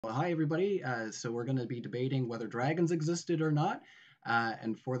Well, hi, everybody. So we're going to be debating whether dragons existed or not.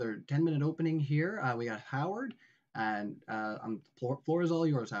 And for their 10-minute opening here, we got Howard. And floor is all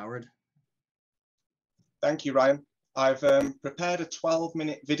yours, Howard. Thank you, Ryan. I've prepared a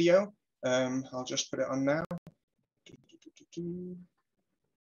 12-minute video. I'll just put it on now. And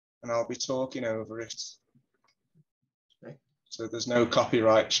I'll be talking over it. Okay. So there's no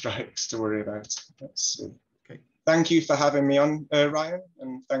copyright strikes to worry about. Let's see. Okay. Thank you for having me on, Ryan.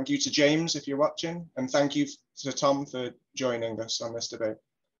 And thank you to James if you're watching. And thank you to Tom for joining us on this debate.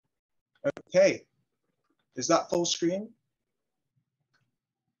 Okay. Is that full screen?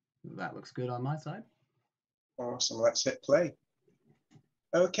 That looks good on my side. Awesome. Let's hit play.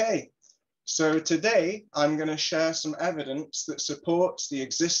 Okay. So today I'm going to share some evidence that supports the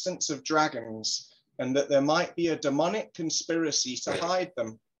existence of dragons and that there might be a demonic conspiracy to hide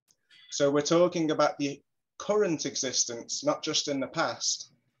them. So we're talking about the current existence, not just in the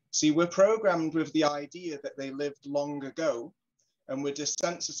past. See, we're programmed with the idea that they lived long ago, and we're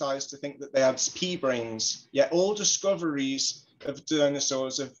desensitized to think that they had pea brains. Yet all discoveries of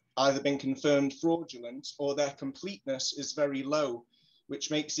dinosaurs have either been confirmed fraudulent or their completeness is very low,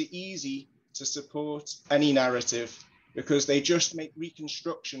 which makes it easy to support any narrative because they just make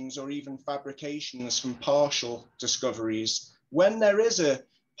reconstructions or even fabrications from partial discoveries. When there is a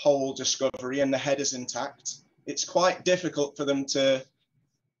whole discovery and the head is intact, it's quite difficult for them to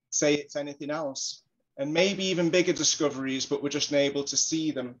say it's anything else. And maybe even bigger discoveries, but we're just unable to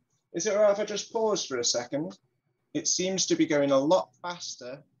see them. Is it all right if I just pause for a second? It seems to be going a lot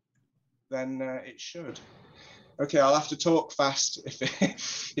faster than it should. Okay, I'll have to talk fast if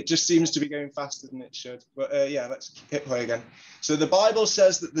it just seems to be going faster than it should. But yeah, let's hit play again. So the Bible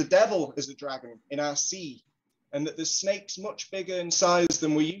says that the devil is a dragon in our sea, and that there's snakes much bigger in size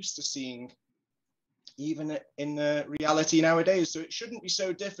than we're used to seeing, even in reality nowadays. So it shouldn't be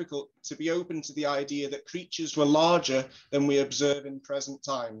so difficult to be open to the idea that creatures were larger than we observe in present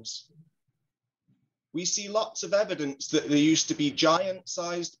times. We see lots of evidence that there used to be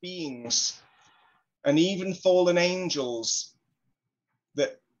giant-sized beings and even fallen angels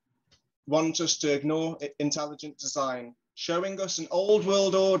that want us to ignore intelligent design, showing us an old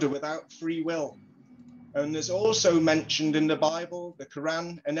world order without free will. And there's also mentioned in the Bible, the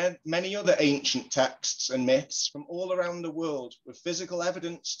Quran, and many other ancient texts and myths from all around the world with physical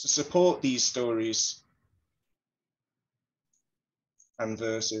evidence to support these stories and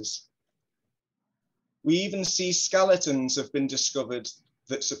verses. We even see skeletons have been discovered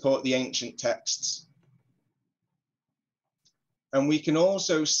that support the ancient texts. And we can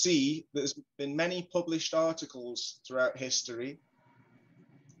also see there's been many published articles throughout history,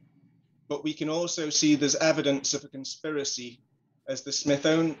 but we can also see there's evidence of a conspiracy, as the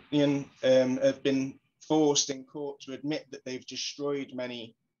Smithsonian have been forced in court to admit that they've destroyed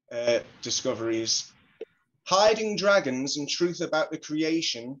many discoveries. Hiding dragons and truth about the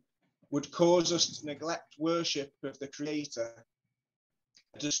creation would cause us to neglect worship of the Creator.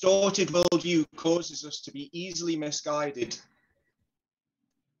 A distorted worldview causes us to be easily misguided.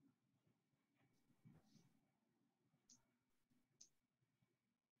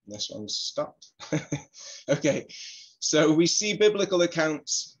 This one's stopped. Okay, so we see biblical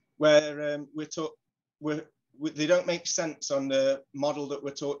accounts where they don't make sense on the model that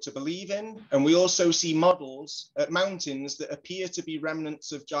we're taught to believe in. And we also see models at mountains that appear to be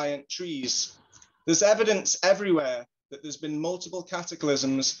remnants of giant trees. There's evidence everywhere that there's been multiple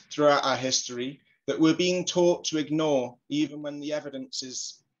cataclysms throughout our history that we're being taught to ignore, even when the evidence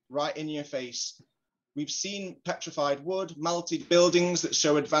is right in your face. We've seen petrified wood, melted buildings that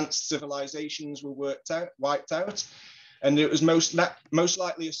show advanced civilizations were wiped out. And it was most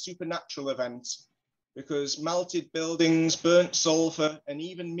likely a supernatural event, because melted buildings, burnt sulfur, and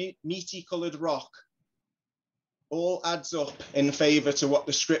even meaty colored rock all adds up in favor to what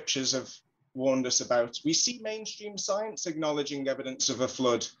the scriptures have warned us about. We see mainstream science acknowledging evidence of a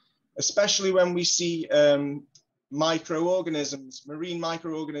flood, especially when we see microorganisms, marine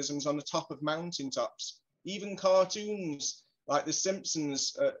microorganisms on the top of mountaintops. Even cartoons like The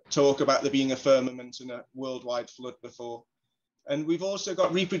Simpsons talk about there being a firmament and a worldwide flood before. And we've also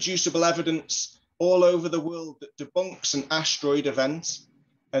got reproducible evidence all over the world that debunks an asteroid event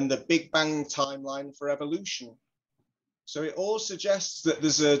and the Big Bang timeline for evolution. So it all suggests that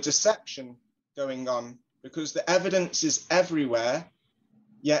there's a deception going on because the evidence is everywhere,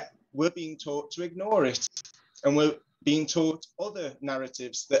 yet we're being taught to ignore it. And we're being taught other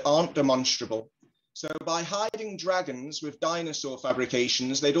narratives that aren't demonstrable. So by hiding dragons with dinosaur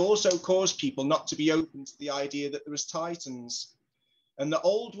fabrications, they'd also cause people not to be open to the idea that there was titans. And the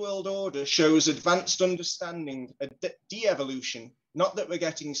old world order shows advanced understanding, a de-evolution, Not that we're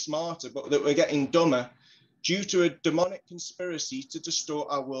getting smarter, but that we're getting dumber due to a demonic conspiracy to distort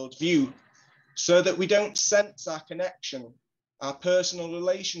our worldview, so that we don't sense our connection, our personal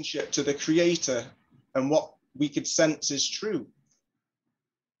relationship to the Creator, and what we could sense is true.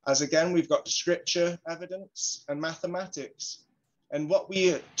 As again, we've got scripture evidence and mathematics. And what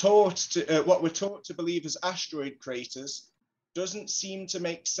we're taught to believe as asteroid craters doesn't seem to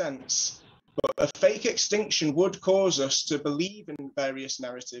make sense. But a fake extinction would cause us to believe in various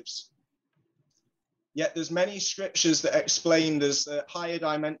narratives. Yet there's many scriptures that explain there's higher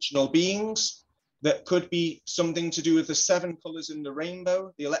dimensional beings that could be something to do with the 7 colors in the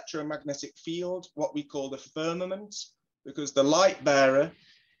rainbow, the electromagnetic field, what we call the firmament, because the light bearer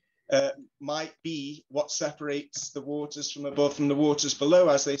might be what separates the waters from above from the waters below.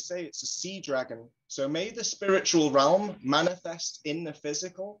 As they say, it's a sea dragon. So may the spiritual realm manifest in the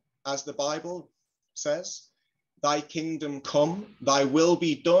physical, as the Bible says, thy kingdom come, thy will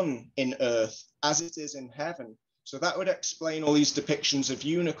be done in earth as it is in heaven. So that would explain all these depictions of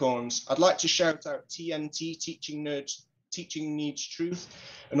unicorns. I'd like to shout out TNT, Teaching Needs Truth,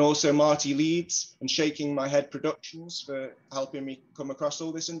 and also Marty Leeds and Shaking My Head Productions for helping me come across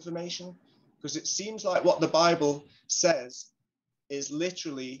all this information, because it seems like what the Bible says is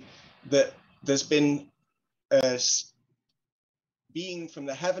literally that there's been a being from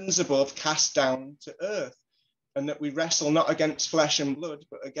the heavens above cast down to earth, and that we wrestle not against flesh and blood,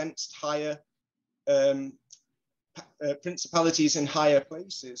 but against higher principalities in higher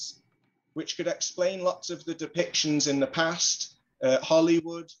places, which could explain lots of the depictions in the past,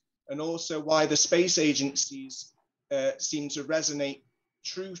 Hollywood, and also why the space agencies seem to resonate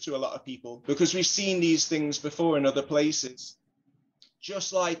true to a lot of people, because we've seen these things before in other places.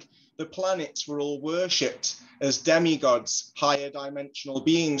 Just like the planets were all worshipped as demigods, higher dimensional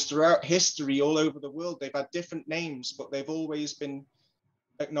beings throughout history all over the world. They've had different names, but they've always been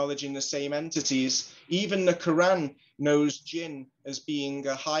acknowledging the same entities. Even the Quran knows jinn as being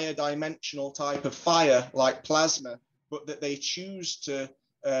a higher dimensional type of fire, like plasma, but that they choose to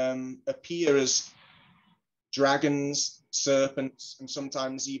appear as dragons, serpents, and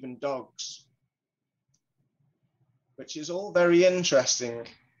sometimes even dogs, which is all very interesting,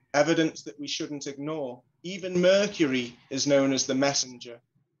 evidence that we shouldn't ignore. Even Mercury is known as the messenger.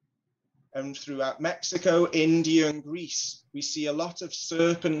 And throughout Mexico, India, and Greece, we see a lot of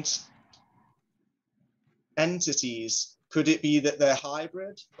serpent entities. Could it be that they're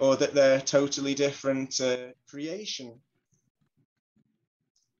hybrid, or that they're totally different creation?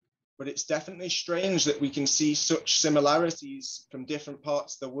 But it's definitely strange that we can see such similarities from different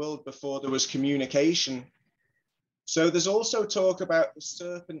parts of the world before there was communication. So there's also talk about the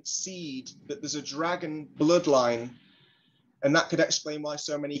serpent seed, that there's a dragon bloodline. And that could explain why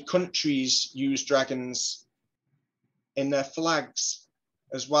so many countries use dragons in their flags,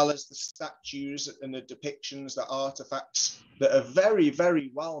 as well as the statues and the depictions, the artifacts that are very,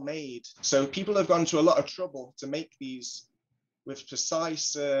 very well made. So people have gone to a lot of trouble to make these with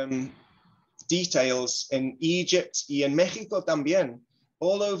precise details in Egypt y en Mexico también.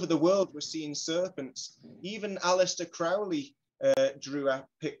 All over the world, we're seeing serpents. Even Aleister Crowley drew a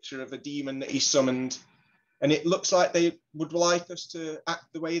picture of a demon that he summoned. And it looks like they would like us to act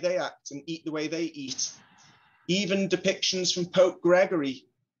the way they act and eat the way they eat. Even depictions from Pope Gregory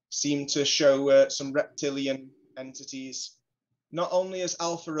seem to show some reptilian entities. Not only has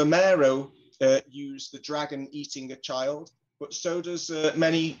Alfa Romero used the dragon eating a child, but so does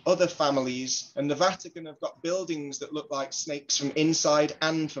many other families. And the Vatican have got buildings that look like snakes from inside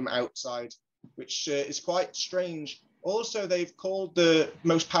and from outside, which is quite strange. Also, they've called the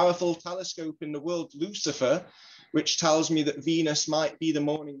most powerful telescope in the world Lucifer, which tells me that Venus might be the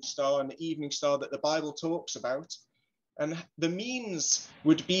morning star and the evening star that the Bible talks about. And the means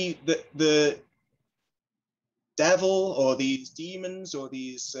would be that the devil or these demons or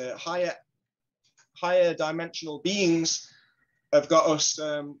these higher dimensional beings have got us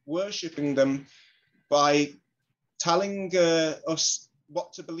worshipping them by telling us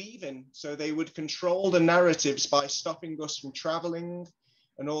what to believe in. So they would control the narratives by stopping us from traveling,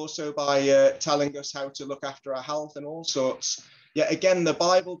 and also by telling us how to look after our health and all sorts. Yet again, the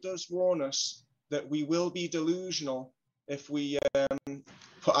Bible does warn us that we will be delusional if we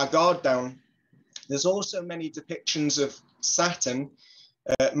put our guard down. There's also many depictions of Satan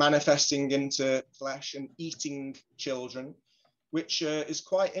manifesting into flesh and eating children, which is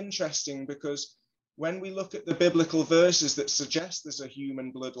quite interesting, because when we look at the biblical verses that suggest there's a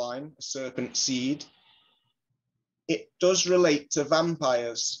human bloodline, a serpent seed, it does relate to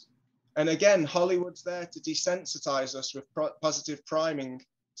vampires. And again, Hollywood's there to desensitize us with positive priming,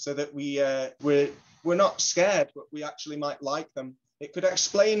 so that we're not scared, but we actually might like them. It could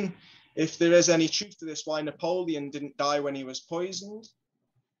explain, if there is any truth to this, why Napoleon didn't die when he was poisoned.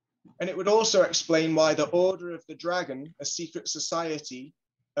 And it would also explain why the Order of the Dragon, a secret society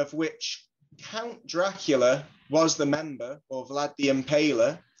of which Count Dracula was the member, or Vlad the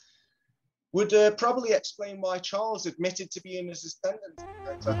Impaler, would probably explain why Charles admitted to being his descendant.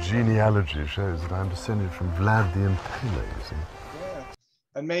 The genealogy shows that I'm descended from Vlad the Impaler, you see. Yeah.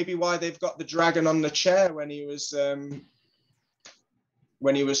 And maybe why they've got the dragon on the chair when he was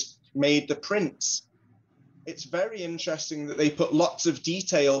made the prince. It's very interesting that they put lots of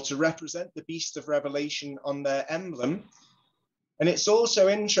detail to represent the Beast of Revelation on their emblem. And it's also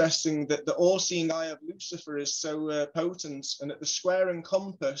interesting that the all-seeing eye of Lucifer is so potent, and that the square and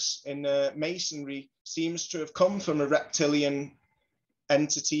compass in masonry seems to have come from a reptilian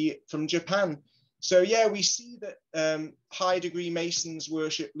entity from Japan. So yeah, we see that high-degree Masons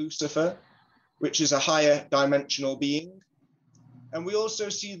worship Lucifer, which is a higher dimensional being. And we also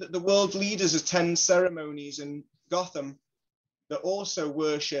see that the world leaders attend ceremonies in Gotham that also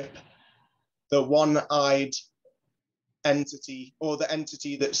worship the one-eyed entity, or the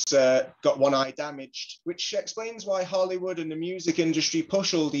entity that's got one eye damaged, which explains why Hollywood and the music industry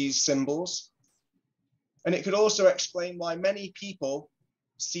push all these symbols. And it could also explain why many people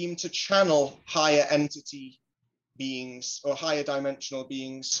seem to channel higher entity beings or higher dimensional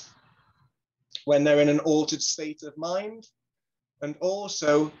beings when they're in an altered state of mind. And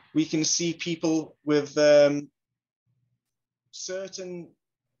also we can see people with certain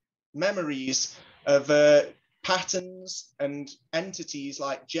memories of patterns and entities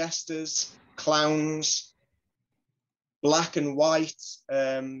like jesters, clowns, black and white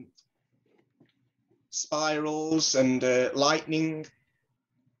spirals, and lightning,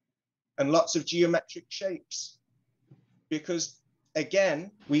 and lots of geometric shapes. Because again,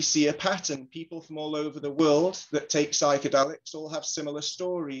 we see a pattern. People from all over the world that take psychedelics all have similar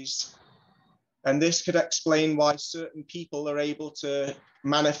stories. And this could explain why certain people are able to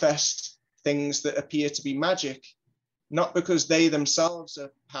manifest things that appear to be magic, not because they themselves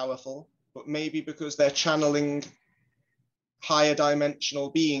are powerful, but maybe because they're channeling higher dimensional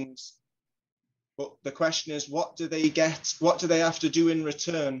beings. But the question is, what do they get? What do they have to do in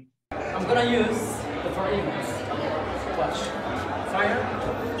return? I'm gonna use the four evils. Watch. Fire.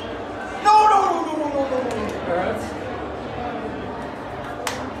 No. Earth.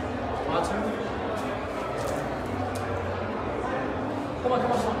 Water. Come on.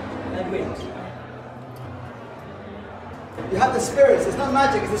 And wind. You have the spirits. It's not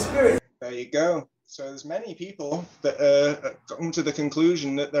magic, it's the spirit. There you go. So there's many people that come to the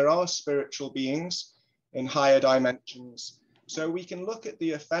conclusion that there are spiritual beings in higher dimensions. So we can look at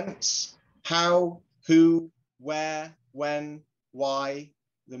the offense, how, who, where, when, why,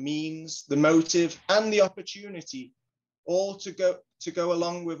 the means, the motive, and the opportunity, all to go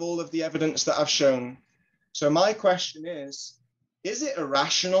along with all of the evidence that I've shown. So my question is it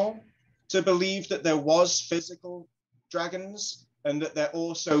irrational to believe that there was physical dragons and that there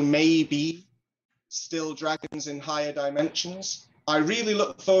also may be still dragons in higher dimensions? I really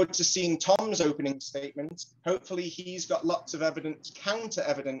look forward to seeing Tom's opening statement. Hopefully he's got lots of evidence, counter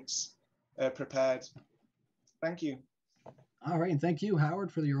evidence prepared. Thank you. All right, and thank you,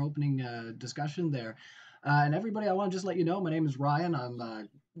 Howard, for your opening discussion there. And everybody, I want to just let you know, my name is Ryan. I'm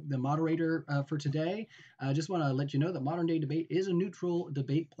the moderator for today. I just want to let you know that Modern Day Debate is a neutral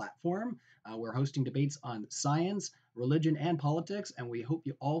debate platform. We're hosting debates on science, religion, and politics, and we hope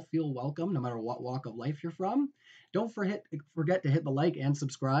you all feel welcome no matter what walk of life you're from. Don't forget to hit the like and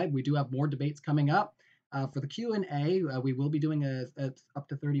subscribe. We do have more debates coming up. For the Q&A, we will be doing a up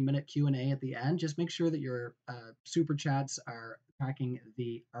to 30-minute Q&A at the end. Just make sure that your super chats are tracking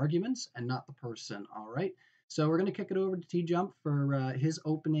the arguments and not the person, all right? So we're going to kick it over to TJump for his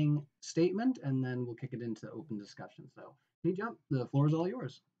opening statement, and then we'll kick it into open discussion. So TJump, the floor is all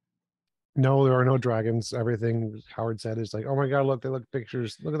yours. No, there are no dragons. Everything Howard said is like, oh my God, look, they look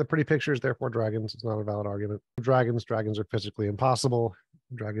pictures. Look at the pretty pictures, therefore dragons. It's not a valid argument. Dragons are physically impossible.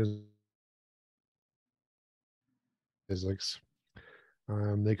 Dragons physics.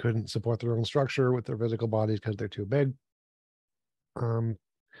 They couldn't support their own structure with their physical bodies because they're too big.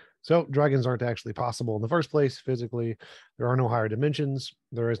 So dragons aren't actually possible in the first place. Physically, there are no higher dimensions.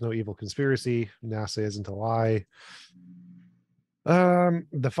 There is no evil conspiracy. NASA isn't a lie.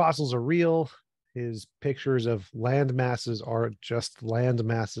 The fossils are real. His pictures of land masses are just land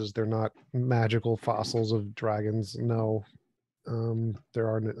masses. They're not magical fossils of dragons. No. There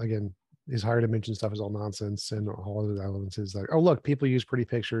are, again, his higher dimension stuff is all nonsense, and all of the elements is like, oh, look, people use pretty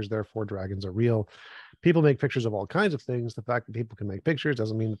pictures, therefore dragons are real. People make pictures of all kinds of things. The fact that people can make pictures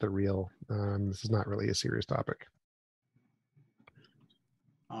doesn't mean that they're real. This is not really a serious topic.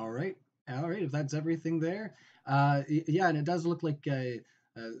 All right. All right. If that's everything there. Yeah, and it does look like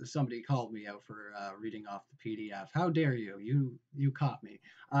somebody called me out for reading off the PDF. How dare you? You caught me.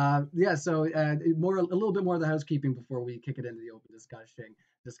 Yeah. So a little bit more of the housekeeping before we kick it into the open discussion.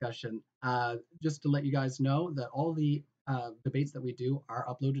 Just to let you guys know that all the debates that we do are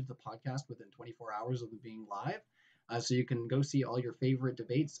uploaded to the podcast within 24 hours of them being live. So you can go see all your favorite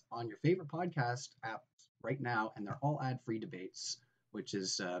debates on your favorite podcast app right now, and they're all ad-free debates, which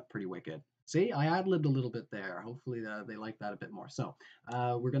is pretty wicked. See, I ad-libbed a little bit there. Hopefully they like that a bit more. So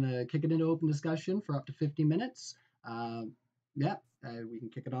we're going to kick it into open discussion for up to 50 minutes. Yeah, we can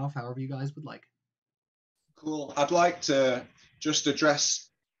kick it off however you guys would like. Cool. I'd like to just address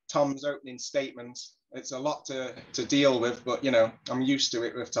Tom's opening statement. It's a lot to deal with, but, you know, I'm used to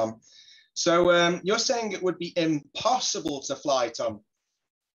it with Tom. So you're saying it would be impossible to fly, Tom?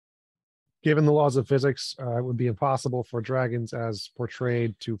 Given the laws of physics, it would be impossible for dragons as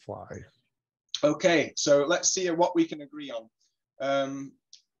portrayed to fly. Okay, so let's see what we can agree on.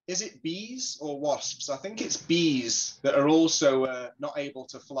 Is it bees or wasps? I think it's bees that are also not able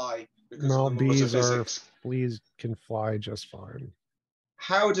to fly because of the laws of physics. Bees can fly just fine.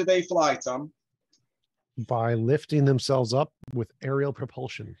 How do they fly, Tom? By lifting themselves up with aerial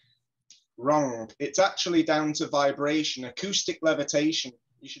propulsion. Wrong. It's actually down to vibration, acoustic levitation.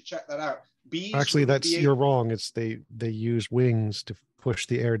 You should check that out. Bees actually, you're wrong. It's they use wings to push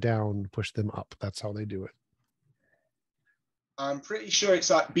the air down, push them up. That's how they do it. I'm pretty sure it's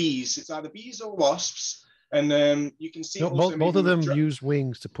like bees. It's either bees or wasps, and you can see both of them use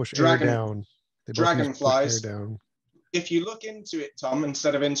wings to push air down. They dragonflies. Air down. If you look into it, Tom,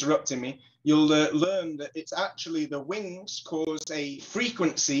 instead of interrupting me, you'll learn that it's actually the wings cause a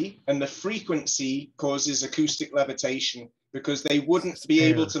frequency, and the frequency causes acoustic levitation because they wouldn't be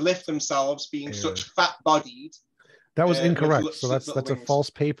able to lift themselves, being such fat-bodied. That was incorrect. So that's a false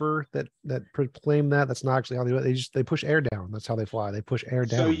paper that proclaimed that. That's not actually how they do it. They push air down. That's how they fly. They push air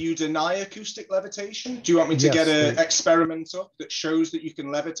down. So you deny acoustic levitation? Do you want me to get an experiment up that shows that you can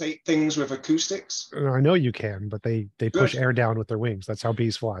levitate things with acoustics? I know you can, but they push air down with their wings. That's how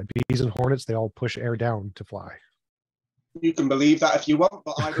bees fly. Bees and hornets, they all push air down to fly. You can believe that if you want,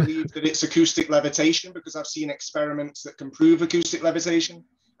 but I believe that it's acoustic levitation because I've seen experiments that can prove acoustic levitation.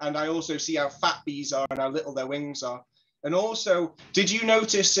 And I also see how fat bees are and how little their wings are. And also, did you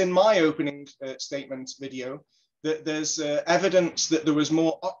notice in my opening statement video that there's evidence that there was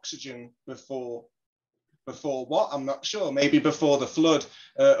more oxygen before what? I'm not sure. Maybe before the flood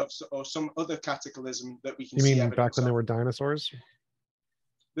or some other cataclysm that we can see. You mean back when there were dinosaurs?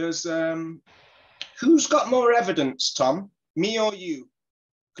 There's who's got more evidence, Tom? Me or you?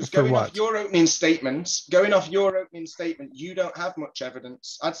 Because going off your opening statement, you don't have much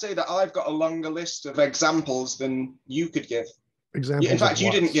evidence. I'd say that I've got a longer list of examples than you could give. Examples. In fact, you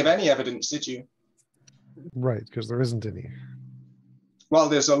didn't give any evidence, did you? Right, because there isn't any. Well,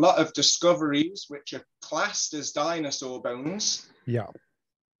 there's a lot of discoveries which are classed as dinosaur bones. Yeah.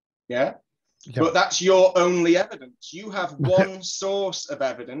 Yeah. But that's your only evidence. You have one source of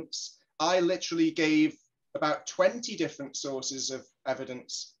evidence. I literally gave about 20 different sources of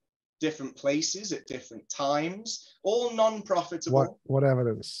evidence, different places at different times, all non-profitable. What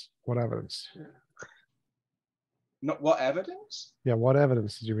evidence? What evidence? Not what evidence? Yeah, what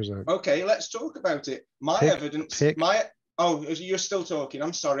evidence did you present? Okay, let's talk about it. Oh, you're still talking.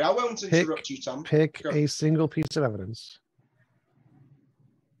 I'm sorry. I won't interrupt you, Tom. Pick a single piece of evidence.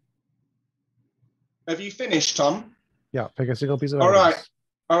 Have you finished, Tom? Yeah, pick a single piece of evidence. All right.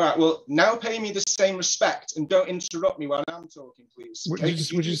 All right, well, now pay me the same respect and don't interrupt me while I'm talking, please. Would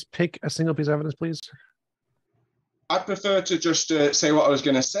you just pick a single piece of evidence, please? I'd prefer to just say what I was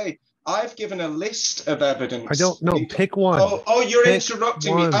going to say. I've given a list of evidence. I don't know. Pick one. Oh, you're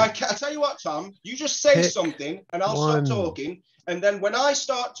interrupting me. I tell you what, Tom, you just say something and I'll stop talking. And then when I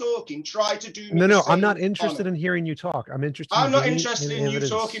start talking, try to do me No, I'm not interested in hearing you talk. I'm not interested in you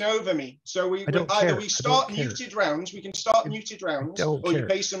talking over me. So either we start muted rounds, we can start muted rounds, or you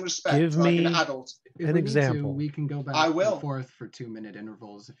pay some respect. Give me an adult. An example. We can go back and forth for 2-minute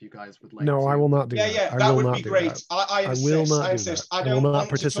intervals if you guys would like. No, I will not do that. Yeah, that would be great. I insist. I will not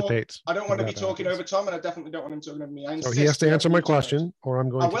participate. I don't want to be talking over Tom, and I definitely don't want him talking over me. So he has to answer my question, or I'm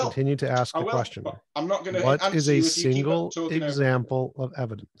going to continue to ask the question. I'm not going to. What is a single example of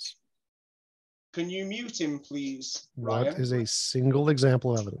evidence? Can you mute him, please, Ryan? What is a single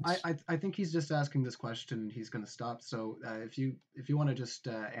example of evidence? I think he's just asking this question and he's going to stop. So if you want to just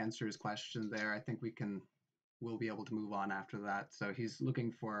answer his question there, I think we'll be able to move on after that. So he's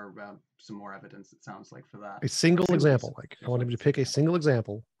looking for some more evidence, it sounds like, for that. A single example. I want him to pick a single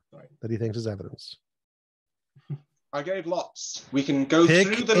example that he thinks is evidence. I gave lots. We can go Pick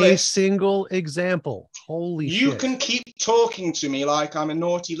through the a list. single example. Holy You shit. can keep talking to me like I'm a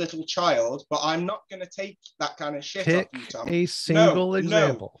naughty little child, but I'm not going to take that kind of shit Pick off you, Tom. a single No,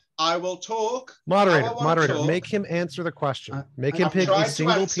 example. I will talk. Moderator, make him answer the question. Make him I've pick a tried to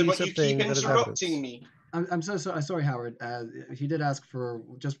single answer, piece but you of thing keep that is evidence. interrupting me. I'm so sorry, Howard. He did ask for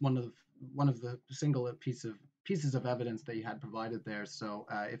just one of the single pieces of evidence that you had provided there. So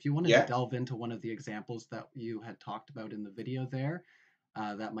if you wanted to delve into one of the examples that you had talked about in the video there,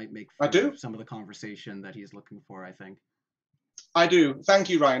 that might make for some of the conversation that he's looking for, I think. I do. Thank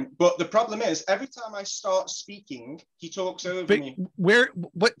you, Ryan. But the problem is, every time I start speaking, he talks over me.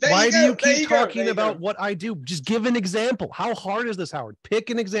 Why do you keep talking about what I do? Just give an example. How hard is this, Howard? Pick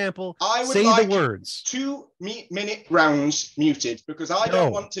an example. I would say like the words. 2-minute rounds muted, because I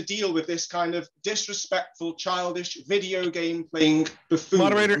don't want to deal with this kind of disrespectful, childish video game playing buffoon.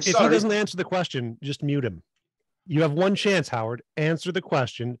 Moderator, if he doesn't answer the question, just mute him. You have one chance, Howard. Answer the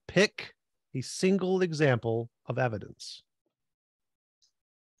question. Pick a single example of evidence.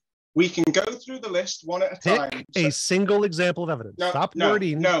 We can go through the list one at a time. Pick a single example of evidence. Stop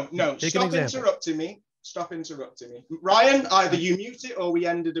wording. No. Stop interrupting me. Stop interrupting me. Ryan, either you mute it or we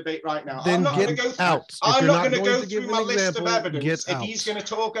end the debate right now. Then I'm not going to go through. I'm not going to go through my list of evidence if he's going to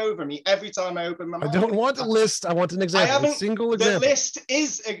talk over me every time I open my mouth. I don't want a list. I want an example. A single example. The list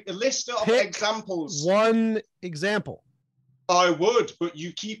is a list of examples. One example. I would, but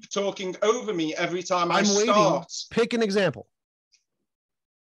you keep talking over me every time I start. Waiting. Pick an example.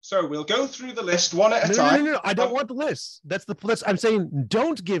 So we'll go through the list one at a time. No. I don't want the list. I'm saying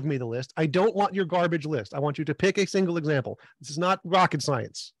don't give me the list. I don't want your garbage list. I want you to pick a single example. This is not rocket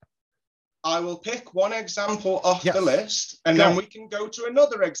science. I will pick one example off the list, and then we can go to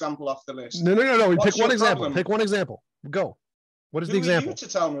another example off the list. No. We pick one example. Pick one example. Go. What is the example? Who are you to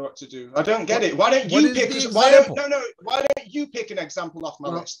tell me what to do? I don't get it. Why don't you pick? Why don't you pick an example off my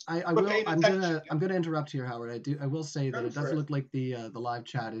list? I will. I'm gonna interrupt here, Howard. I will say that it does look like the live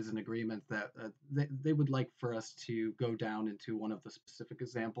chat is in agreement that they would like for us to go down into one of the specific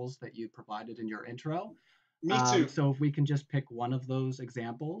examples that you provided in your intro. Me too. So if we can just pick one of those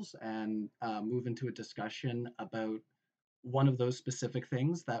examples and move into a discussion about one of those specific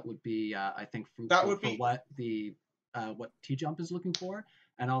things, that would be, I think, fruitful for what TJump is looking for,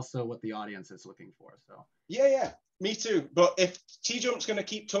 and also what the audience is looking for. So yeah, me too. But if TJump's going to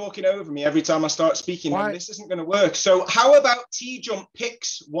keep talking over me every time I start speaking, then this isn't going to work. So how about TJump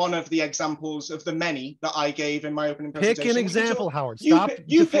picks one of the examples of the many that I gave in my opening presentation? Pick an example, Howard. Stop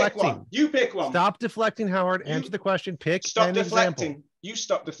deflecting. You pick one. Stop deflecting, Howard. Answer the question. Pick an example. You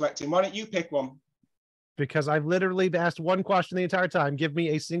stop deflecting. Why don't you pick one? Because I've literally asked one question the entire time. Give me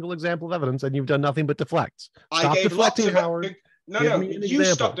a single example of evidence, and you've done nothing but deflect. Stop deflecting, Howard. No. You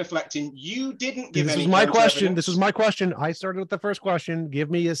stop deflecting. You didn't give any. This is my question. This is my question. I started with the first question.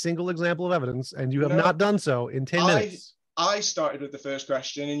 Give me a single example of evidence, and you have not done so in 10 minutes. I started with the first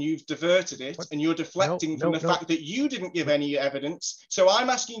question, and you've diverted it, and you're deflecting from the fact that you didn't give any evidence. So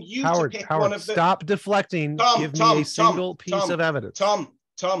I'm asking you to pick one of the. Stop deflecting. Give me a single piece of evidence.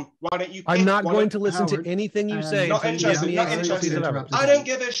 Tom, why don't you pick I'm not going to listen to anything you say. Not interested. I don't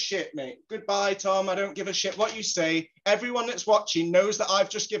give a shit, mate. Goodbye, Tom. I don't give a shit what you say. Everyone that's watching knows that I've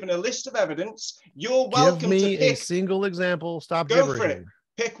just given a list of evidence. You're welcome to pick. Give me a single example. Stop gibbering. Go for it.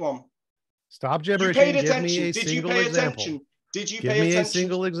 Pick one. Stop gibbering. You paid attention. Did you pay attention? Did you pay attention? Give me a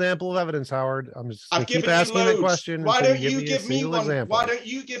single example of evidence, Howard. I'm just going to keep asking the question. Why don't you give me one? Why don't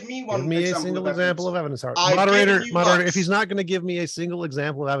you give me one? Give me a single example of evidence, Howard. Moderator, if he's not going to give me a single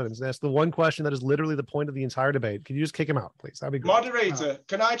example of evidence, that's the one question that is literally the point of the entire debate. Can you just kick him out, please? That'd be great. Moderator,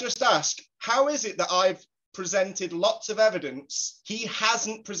 can I just ask, how is it that I've presented lots of evidence? He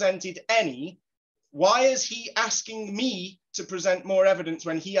hasn't presented any. Why is he asking me to present more evidence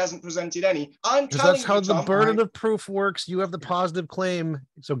when he hasn't presented any? I'm telling you, that's how the burden of proof works. You have the positive claim,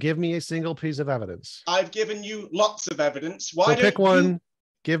 so give me a single piece of evidence. I've given you lots of evidence. Why don't pick one?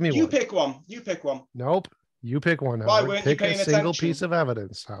 Give me one. You pick one. You pick one. Nope. You pick one. Why Howard. weren't pick you paying a single attention? Piece of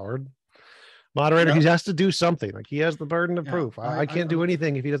evidence, Howard. Moderator, he has to do something. Like he has the burden of proof. I can't do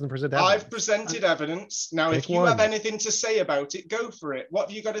anything if he doesn't present evidence. I've presented evidence. Now, if you have anything to say about it, go for it. What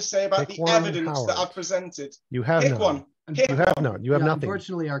have you got to say about the evidence that I've presented? You have pick one. You have none. You have nothing.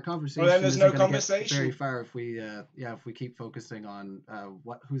 Unfortunately, our conversation then there's no isn't going to get conversation. very far if we keep focusing on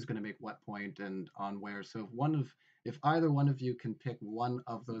who's going to make what point and on where. So if either one of you can pick one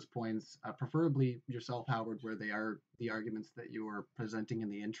of those points, preferably yourself, Howard, where they are the arguments that you were presenting in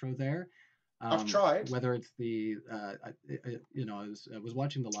the intro there. I've tried. Whether it's I was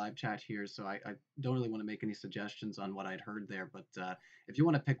watching the live chat here, so I don't really want to make any suggestions on what I'd heard there. But if you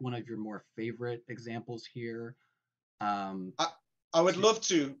want to pick one of your more favorite examples here, I would love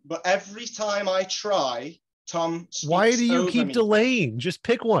to, but every time I try, Tom speaks Why do you over keep me. delaying? Just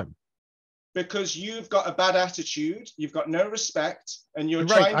pick one. Because you've got a bad attitude, you've got no respect, and you're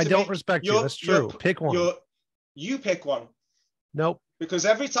Right. trying to I don't respect you. That's true. Pick one. You pick one. Nope. Because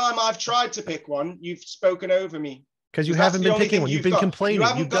every time I've tried to pick one, you've spoken over me. Because you haven't been picking one. You've been complaining.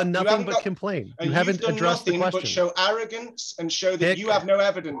 You've done nothing but complain. You haven't addressed the question. But show arrogance and show that you have no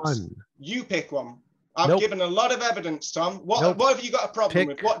evidence. You pick one. I've given a lot of evidence, Tom. What have you got a problem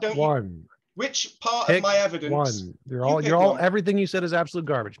with? What don't you? Which part of my evidence? One. You're all everything you said is absolute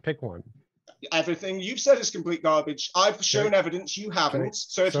garbage. Pick one. Everything you've said is complete garbage. I've shown evidence, you haven't.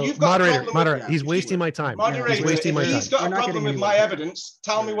 So if you've got moderator, a problem with, he's wasting my time. Moderator, he's wasting my time. If he's got a problem with my evidence,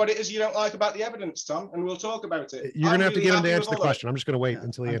 tell me what it is you don't like about the evidence, Tom, and we'll talk about it. You're gonna have to get him to answer the question. I'm just gonna wait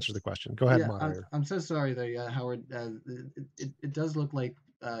until he answers the question. Go ahead, moderator. I'm so sorry there, Howard. It does look like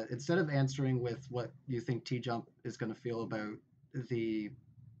instead of answering with what you think TJump is going to feel about the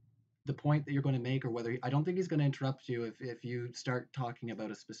point that you're going to make, or whether I don't think he's going to interrupt you if you start talking about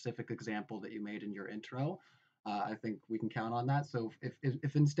a specific example that you made in your intro. I think we can count on that. So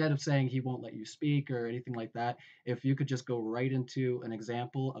if instead of saying he won't let you speak or anything like that, if you could just go right into an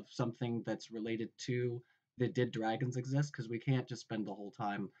example of something that's related to the did dragons exist, because we can't just spend the whole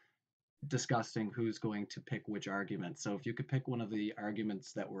time discussing who's going to pick which argument. So if you could pick one of the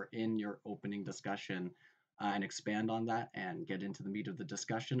arguments that were in your opening discussion and expand on that and get into the meat of the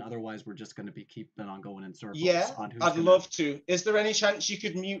discussion. Otherwise, we're just going to be keeping on going in circles. Yeah, on who's I'd love to. Is there any chance you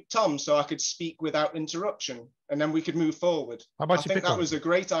could mute Tom so I could speak without interruption, and then we could move forward? How about I think that was a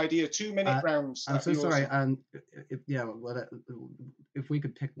great idea. 2-minute rounds. I'm so sorry. If we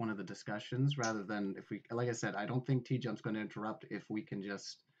could pick one of the discussions rather than like I said, I don't think TJump's going to interrupt if we can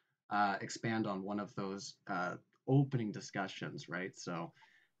just expand on one of those opening discussions, right? So.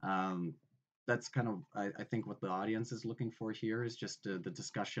 That's kind of, I think, what the audience is looking for here is just the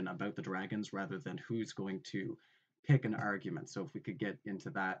discussion about the dragons rather than who's going to pick an argument. So if we could get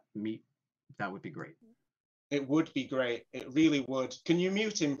into that meat, that would be great. It would be great. It really would. Can you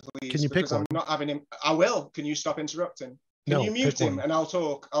mute him, please? Can you pick one? I'm not having him. I will. Can you stop interrupting? Can you mute him and I'll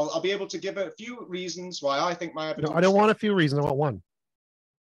talk? I'll be able to give a few reasons why I think my evidence. No, I don't want a few reasons. I want one.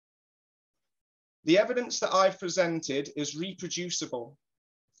 The evidence that I've presented is reproducible.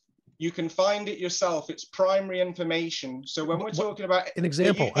 You can find it yourself. It's primary information. So when we're talking about an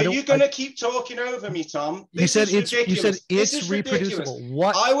example, are you going to keep talking over me, Tom? You said it's reproducible.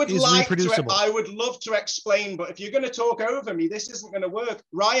 What is reproducible? I would love to explain, but if you're going to talk over me, this isn't going to work.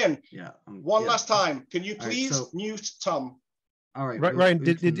 Ryan, one last time. Can you please mute Tom? All right. Ryan,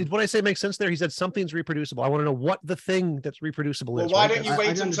 did what I say make sense there? He said something's reproducible. I want to know what the thing that's reproducible is. Well, why don't you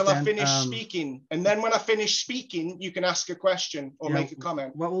wait until I finish speaking? And then when I finish speaking, you can ask a question or make a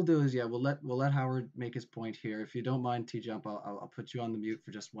comment. What we'll do is, we'll let Howard make his point here. If you don't mind, TJump, I'll put you on the mute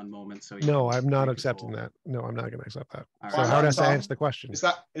for just one moment. So no, I'm not accepting that. No, I'm not going to accept that. So Howard has to answer the question. Is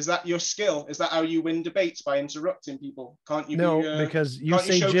that your skill? Is that how you win debates, by interrupting people? Can't you? No, because you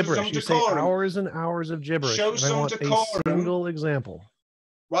say gibberish. You say hours and hours of gibberish. Show some decorum. A single example.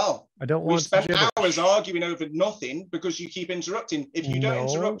 Well, I don't want we spent hours arguing over nothing because you keep interrupting. If you don't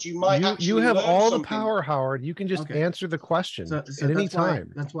interrupt, you might actually you have learn all something. The power, Howard. You can just answer the question at any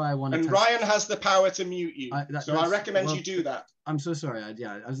time. That's why I want to. And Ryan has the power to mute you. So I recommend you do that. I'm so sorry. I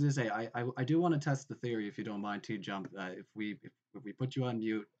was going to say I do want to test the theory, if you don't mind, TJump. If we put you on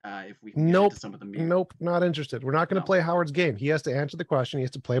mute, if we can get into some of the mute. Nope, not interested. We're not going to play Howard's game. He has to answer the question. He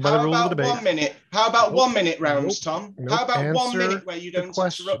has to play by the rules of the debate. 1 minute? How about 1 minute rounds, Tom? How about 1 minute where you don't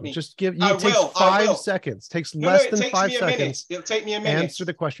interrupt me? Just give. It takes 5 seconds. Takes less than 5 seconds. It'll take me a minute. Answer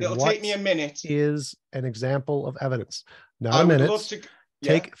the question. It'll take me a minute. Is an example of evidence, not a minute.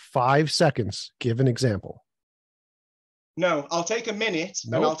 Take 5 seconds. Give an example. No, I'll take a minute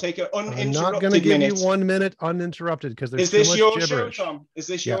and I'll take an uninterrupted minute. I'm not going to give you 1 minute uninterrupted because there's too much gibberish. Is this your show, Tom? Is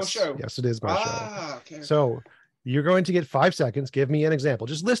this your show? Yes, it is my show. Okay. So you're going to get 5 seconds. Give me an example.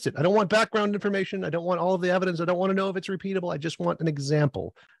 Just list it. I don't want background information. I don't want all of the evidence. I don't want to know if it's repeatable. I just want an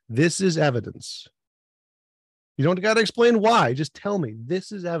example. This is evidence. You don't got to explain why. Just tell me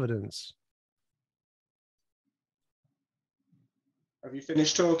this is evidence. Have you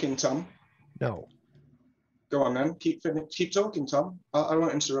finished talking, Tom? No. Go on then. Keep talking, Tom. I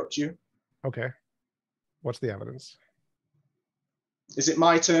won't interrupt you. Okay. What's the evidence? Is it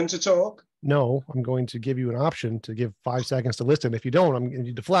my turn to talk? No, I'm going to give you an option to give 5 seconds to listen. If you don't, I'm going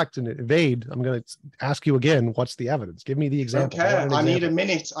to deflect and evade. I'm going to ask you again, what's the evidence? Give me the example. Okay, I need a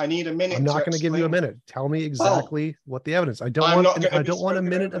minute. I need a minute. I'm not going to give you a minute. Tell me exactly what the evidence. I don't want a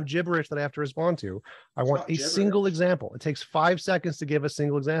minute of gibberish that I have to respond to. I want a single example. It takes 5 seconds to give a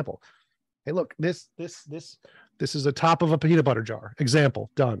single example. Hey, look, this This is the top of a peanut butter jar. Example,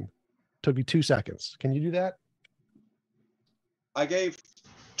 done. Took me 2 seconds. Can you do that? I gave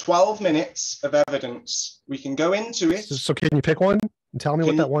 12 minutes of evidence. We can go into it. So can you pick one and tell me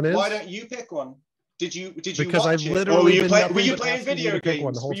what that one is? Why don't you pick one? Did you Because watch I've it? literally Or were you, been were you nothing but playing asking you video to pick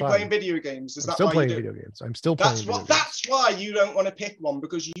one the games? whole Were you time. playing video games? Is I'm that still why playing you do? video games. I'm still playing video games. That's why you don't want to pick one,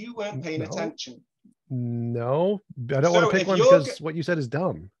 because you weren't paying No. attention. No, I don't want to pick one because what you said is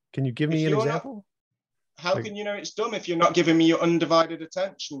dumb. Can you give me an example? How can you know it's dumb if you're not giving me your undivided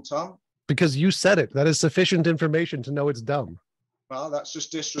attention, Tom? Because you said it. That is sufficient information to know it's dumb. Well, that's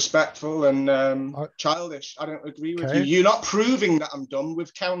just disrespectful and childish. I don't agree with you. You're not proving that I'm dumb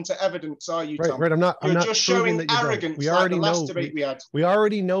with counter evidence, are you, Tom? Right. I'm not just showing that arrogance. We already like the last know. Debate we had. We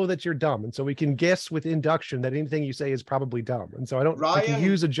already know that you're dumb, and so we can guess with induction that anything you say is probably dumb. And so I can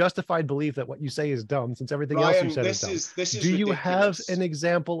use a justified belief that what you say is dumb, since everything else you said is dumb. This is Do you ridiculous. have an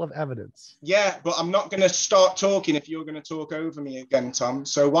example of evidence? Yeah, but I'm not going to start talking if you're going to talk over me again, Tom.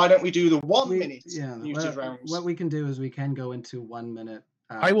 So why don't we do the 1 minute muted rounds? What we can do is we can go into 1 minute.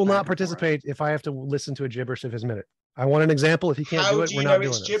 I will not participate if I have to listen to a gibberish of his minute. I want an example. If he can't do it, we're not doing it. How do you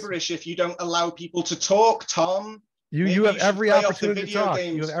know it's gibberish if you don't allow people to talk, Tom? You have every opportunity to talk.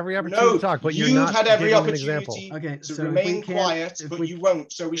 You have every opportunity to talk, but you're not had every giving an example. Okay, to remain quiet, but you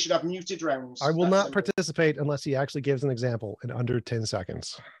won't. So we should have muted rounds. I will not participate unless he actually gives an example in under 10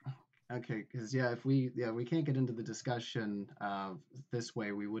 seconds. Okay, because if we can't get into the discussion this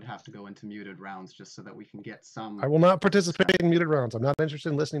way, we would have to go into muted rounds just so that we can get some. I will not participate in muted rounds. I'm not interested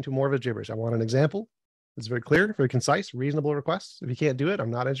in listening to more of his gibberish. I want an example. It's very clear, very concise, reasonable requests. If he can't do it,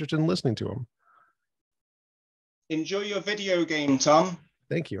 I'm not interested in listening to him. Enjoy your video game, Tom.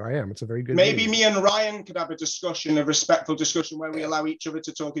 Thank you. I am. It's a very good. Maybe me and Ryan could have a discussion, a respectful discussion, where we allow each other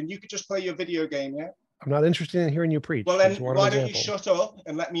to talk, and you could just play your video game, yeah? I'm not interested in hearing you preach. Well, then why don't you shut up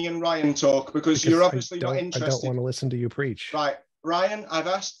and let me and Ryan talk? Because you're obviously not interested. I don't want to listen to you preach. Right. Ryan, I've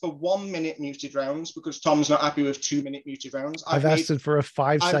asked for 1 minute muted rounds because Tom's not happy with 2 minute muted rounds. I've asked for a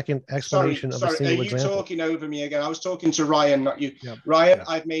 5-second explanation of a single example. Are you talking over me again? I was talking to Ryan, not you. Yep. Ryan, yep.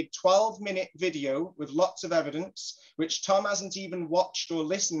 I've made 12-minute video with lots of evidence, which Tom hasn't even watched or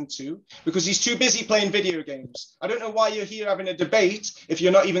listened to because he's too busy playing video games. I don't know why you're here having a debate if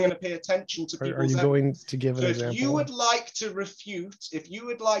you're not even going to pay attention to people's evidence. Are you going to give an example? If you would like to refute, if you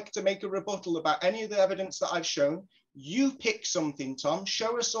would like to make a rebuttal about any of the evidence that I've shown, you pick something, Tom.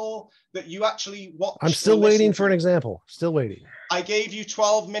 Show us all that you actually watched. I'm still waiting for an example. Still waiting. I gave you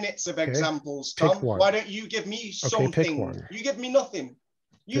 12 minutes of examples, Tom. Why don't you give me something? Pick one. You give me nothing.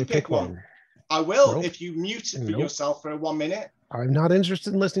 You pick one. I will if you mute it for yourself for 1 minute. I'm not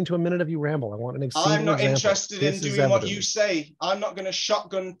interested in listening to a minute of you ramble. I want an example. I'm not interested in doing what you say. I'm not going to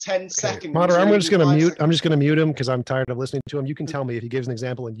shotgun 10 seconds. Moderator, I'm just going to mute. I'm just going to mute him because I'm tired of listening to him. You can tell me if he gives an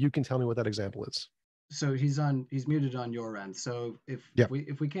example, and you can tell me what that example is. So he's muted on your end. So if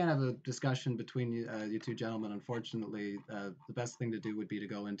we can't have a discussion between you two gentlemen, unfortunately, the best thing to do would be to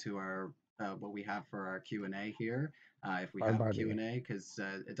go into our what we have for our Q&A here. If we have a Q&A, because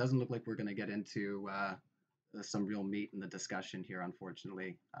it doesn't look like we're going to get into some real meat in the discussion here,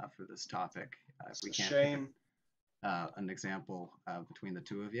 unfortunately, for this topic. If we can't pick an example between the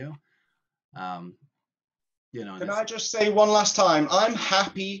two of you. Can I just say one last time, I'm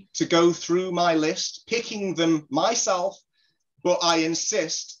happy to go through my list, picking them myself, but I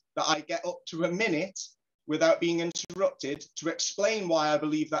insist that I get up to a minute without being interrupted to explain why I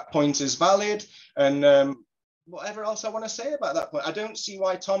believe that point is valid and whatever else I want to say about that point. I don't see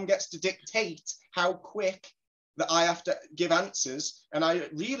why Tom gets to dictate how quick that I have to give answers, and I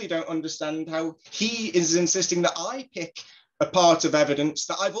really don't understand how he is insisting that I pick a part of evidence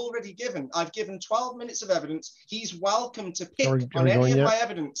that I've already given. I've given 12 minutes of evidence. He's welcome to pick on any of my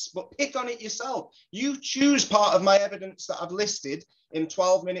evidence, but pick on it yourself. You choose part of my evidence that I've listed in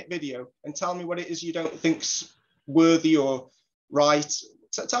 12-minute video and tell me what it is you don't think's worthy or right.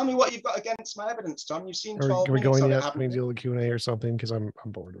 So tell me what you've got against my evidence, Tom. You've seen 12 Can we minutes go in of yet? Can we deal with Q&A or something? Because I'm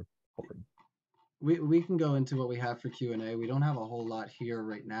bored. We can go into what we have for Q&A. We don't have a whole lot here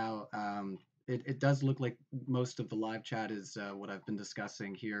right now. It does look like most of the live chat is what I've been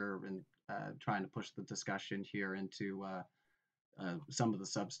discussing here and trying to push the discussion here into some of the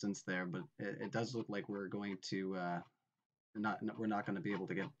substance there, but it does look like we're going to we're not going to be able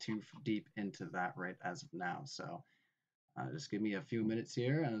to get too deep into that right as of now. So just give me a few minutes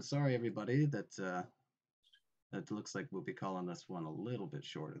here, and sorry everybody that that looks like we'll be calling this one a little bit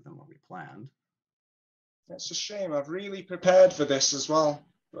shorter than what we planned. It's a shame. I've really prepared for this as well,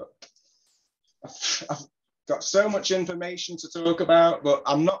 but I've got so much information to talk about, but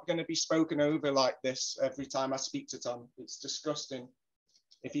I'm not going to be spoken over like this every time I speak to Tom. It's disgusting.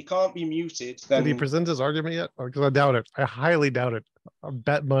 If he can't be muted, then... Did he present his argument yet? Because I doubt it. I highly doubt it. I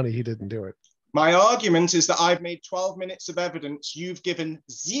bet money he didn't do it. My argument is that I've made 12 minutes of evidence. You've given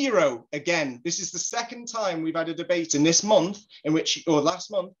 0 again. This is the second time we've had a debate in this month, or last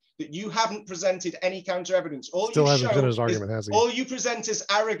month, that you haven't presented any counter evidence. Still hasn't presented his argument, has he? All you present is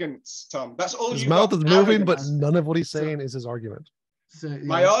arrogance, Tom. That's all. His mouth is moving, but none of what he's saying is his argument. So, yeah,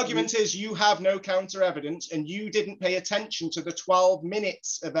 my argument is you have no counter evidence, and you didn't pay attention to the 12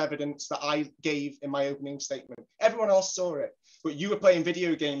 minutes of evidence that I gave in my opening statement. Everyone else saw it, but you were playing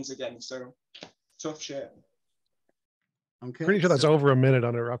video games again, so tough shit. Okay. Pretty sure that's over a minute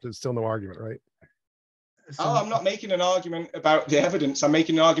uninterrupted. Still no argument, right? So, I'm not making an argument about the evidence. I'm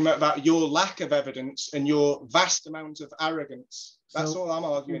making an argument about your lack of evidence and your vast amount of arrogance. That's all I'm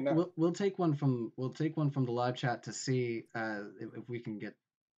arguing now. We'll take one from the live chat to see if we can get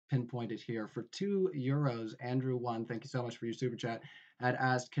pinpointed here. For €2, Andrew 1, thank you so much for your super chat, had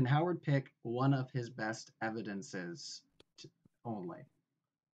asked, can Howard pick one of his best evidences only?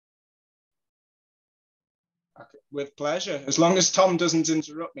 Okay, with pleasure, as long as Tom doesn't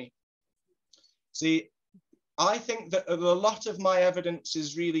interrupt me. See, I think that a lot of my evidence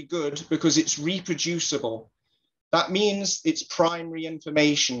is really good because it's reproducible. That means it's primary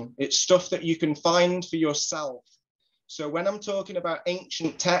information. It's stuff that you can find for yourself. So when I'm talking about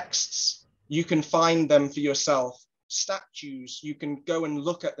ancient texts, you can find them for yourself. Statues, you can go and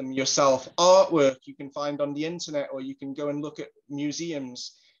look at them yourself. Artwork you can find on the internet, or you can go and look at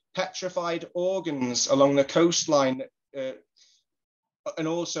museums. Petrified organs along the coastline and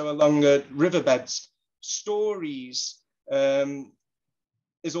also along the riverbeds. Stories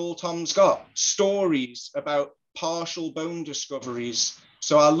is all Tom's got. Stories about partial bone discoveries.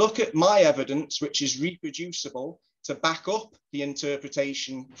 So I look at my evidence, which is reproducible, to back up the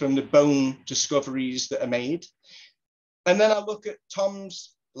interpretation from the bone discoveries that are made. And then I look at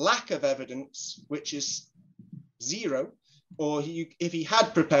Tom's lack of evidence, which is 0. Or if he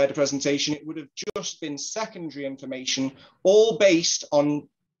had prepared a presentation, it would have just been secondary information, all based on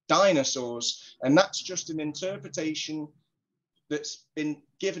dinosaurs. And that's just an interpretation that's been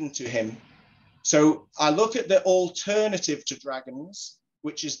given to him. So I look at the alternative to dragons,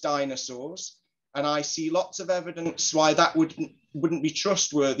 which is dinosaurs, and I see lots of evidence why that wouldn't be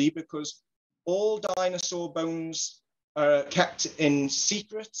trustworthy, because all dinosaur bones are kept in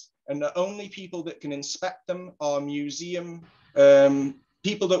secret, and the only people that can inspect them are museum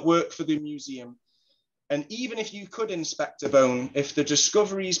people that work for the museum. And even if you could inspect a bone, if the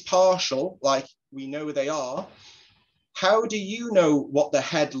discovery is partial, like we know they are, how do you know what the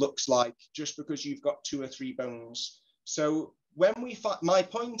head looks like just because you've got 2 or 3 bones? So when my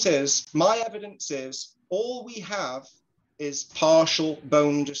point is, my evidence is all we have is partial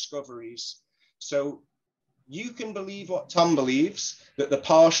bone discoveries. So you can believe what Tom believes, that the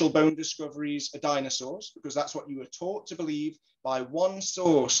partial bone discoveries are dinosaurs, because that's what you were taught to believe by one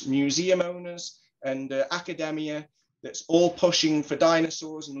source, museum owners and academia, that's all pushing for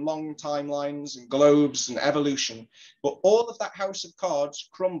dinosaurs and long timelines and globes and evolution. But all of that house of cards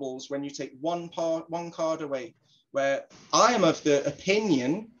crumbles when you take one card away, where I am of the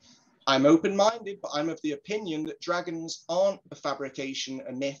opinion, I'm open-minded, but I'm of the opinion that dragons aren't a fabrication,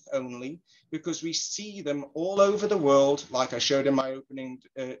 a myth only, because we see them all over the world, like I showed in my opening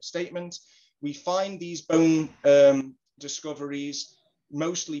statement. We find these bone discoveries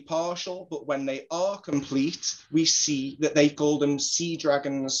mostly partial, but when they are complete, we see that they call them sea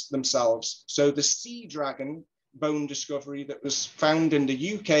dragons themselves. So the sea dragon bone discovery that was found in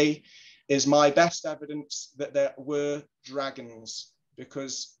the UK is my best evidence that there were dragons,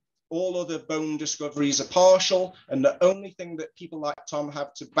 because all other bone discoveries are partial, and the only thing that people like Tom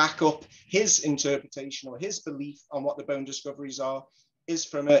have to back up his interpretation or his belief on what the bone discoveries are is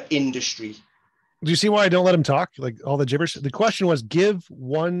from an industry. Do you see why I don't let him talk? Like all the gibberish. The question was, give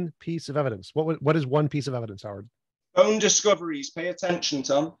one piece of evidence. What is one piece of evidence, Howard? Bone discoveries. Pay attention,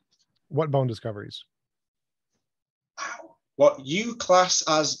 Tom. What bone discoveries? What you class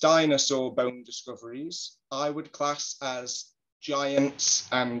as dinosaur bone discoveries, I would class as giants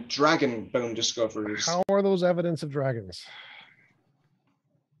and dragon bone discoveries. How are those evidence of dragons?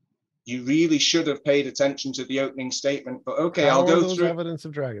 You really should have paid attention to the opening statement, but okay, How I'll go those through evidence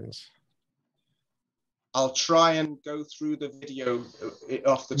of dragons. I'll try and go through the video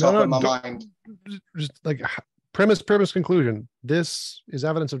off the top of my mind. Just like premise, conclusion. This is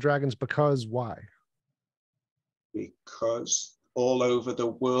evidence of dragons because why? Because all over the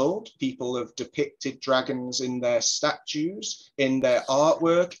world. People have depicted dragons in their statues, in their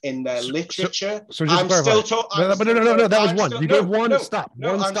artwork, in their literature. So just clarify. No. That was one. You gave one. Stop.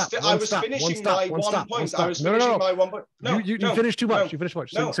 No, one stop. I was finishing my one point. I was finishing my 1 point. No, you finished too much. You finished too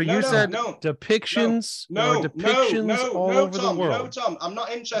much. So you said depictions. No, all over the Tom, world. no, Tom. I'm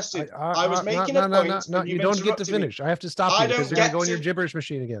not interested. I was making a point. No, you don't get to finish. I have to stop you because you're going to go in your gibberish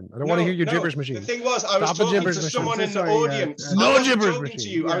machine again. I don't want to hear your gibberish machine. The thing was, I was talking to someone in the audience. No gibberish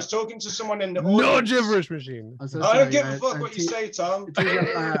machine. I was talking to someone in the audience. No gibberish machine. I'm so I don't sorry. give a fuck what you say, Tom.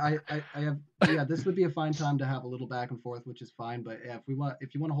 I have, yeah, this would be a fine time to have a little back and forth, which is fine. But if you want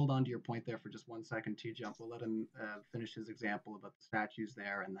to hold on to your point there for just 1 second, TJump, we'll let him finish his example about the statues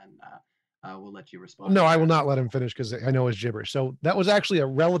there, and then we'll let you respond. No, I will not let him finish because I know it's gibberish. So that was actually a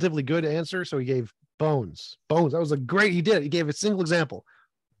relatively good answer. So he gave bones. Bones. That was a great. He did it. He gave a single example.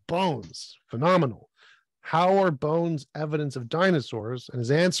 Bones. Phenomenal. How are bones evidence of dinosaurs? And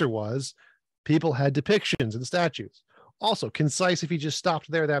his answer was people had depictions in statues. Also concise. If he just stopped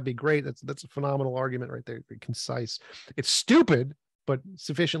there, that'd be great. That's a phenomenal argument right there. Concise. It's stupid, but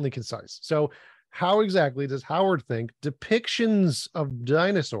sufficiently concise. So how exactly does Howard think depictions of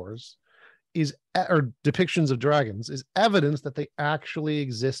dinosaurs or depictions of dragons is evidence that they actually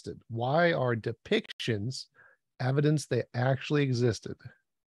existed? Why are depictions evidence they actually existed?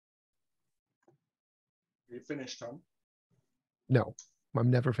 Are you finished, Tom? No, I'm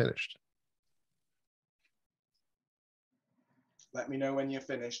never finished. Let me know when you're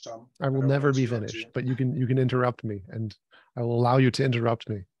finished, Tom. I will never be finished, but you can interrupt me, and I will allow you to interrupt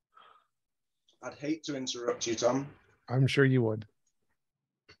me. I'd hate to interrupt you, Tom. I'm sure you would.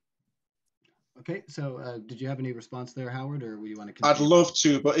 Okay, so did you have any response there, Howard, or you want to continue? I'd love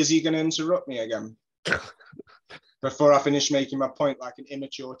to, but is he going to interrupt me again? Before I finish making my point like an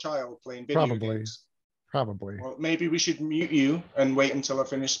immature child playing video games? Probably. Well, maybe we should mute you and wait until I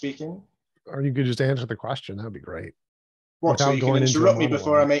finish speaking. Or you could just answer the question. That'd be great. What, so you can interrupt me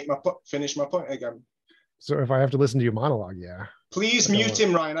before I finish my point again? So if I have to listen to your monologue, yeah. Please mute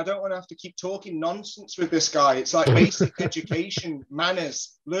him, Ryan. I don't want to have to keep talking nonsense with this guy. It's like basic education,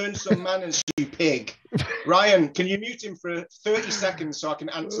 manners. Learn some manners, you pig. Ryan, can you mute him for 30 seconds so I can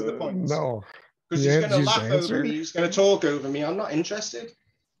answer the points? No. Because he's going to laugh over me. He's going to talk over me. I'm not interested.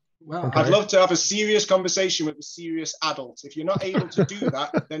 Well, okay. I'd love to have a serious conversation with a serious adult. If you're not able to do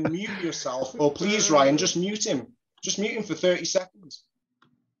that, then mute yourself. Or please, Ryan, just mute him. Just mute him for 30 seconds.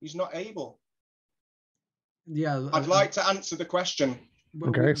 He's not able. Yeah. I'd like to answer the question.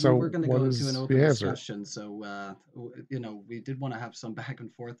 Okay, so we're going to go into an open discussion. So, we did want to have some back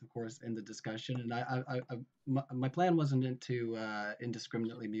and forth, of course, in the discussion. And my plan wasn't to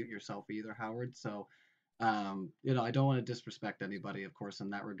indiscriminately mute yourself either, Howard. So, I don't want to disrespect anybody, of course,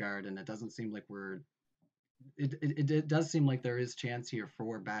 in that regard. And it doesn't seem like it does seem like there is chance here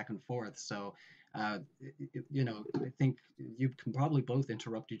for back and forth. So, I think you can probably both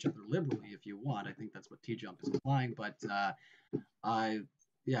interrupt each other liberally if you want. I think that's what TJump is implying. But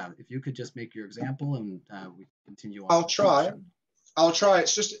if you could just make your example and we continue on. I'll try.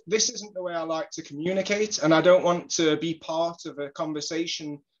 It's just this isn't the way I like to communicate, and I don't want to be part of a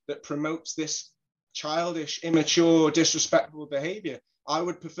conversation that promotes this childish, immature, disrespectful behavior. I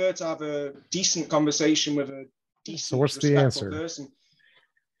would prefer to have a decent conversation with a decent, respectful person.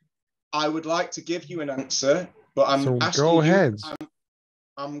 I would like to give you an answer, but I'm asking go ahead.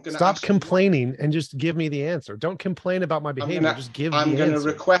 I'm going to stop complaining and just give me the answer. Don't complain about my behavior. Just give me the answer. I'm going to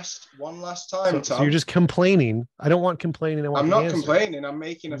request one last time, Tom. So you're just complaining. I don't want complaining. I'm not complaining. I'm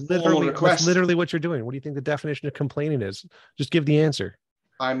making a formal request. That's literally what you're doing. What do you think the definition of complaining is? Just give the answer.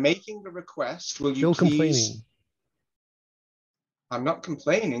 I'm making the request. Will you Still please? Complaining. I'm not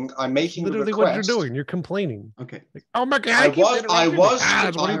complaining. I'm making literally the request. What you're doing. You're complaining. Okay. Like, oh my God! I was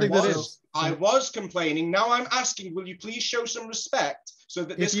complaining. Now I'm asking. Will you please show some respect so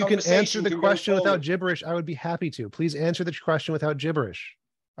that if you can answer the question without gibberish, I would be happy to. Please answer the question without gibberish.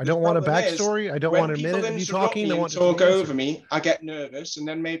 I don't want a backstory. I don't want a minute of you talking. I want to talk over me. I get nervous, and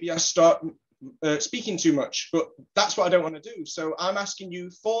then maybe I start speaking too much. But that's what I don't want to do. So I'm asking you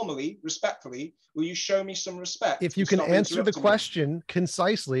formally, respectfully, will you show me some respect? If you can answer the question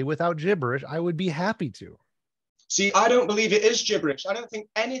concisely without gibberish, I would be happy to. See, I don't believe it is gibberish. I don't think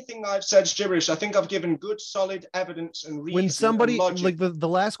anything I've said is gibberish. I think I've given good, solid evidence and reason. When somebody, like the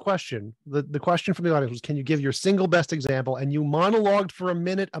last question, the question from the audience was, can you give your single best example? And you monologued for a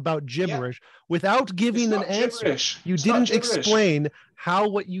minute about gibberish without giving an answer. Gibberish. You didn't explain how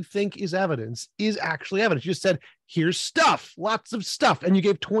what you think is evidence is actually evidence. You just said, here's stuff, lots of stuff. And you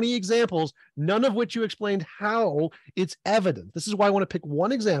gave 20 examples, none of which you explained how it's evident. This is why I want to pick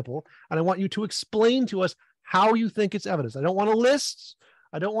one example, and I want you to explain to us how you think it's evidence. I don't want a list.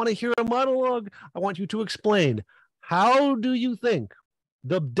 I don't want to hear a monologue. I want you to explain, how do you think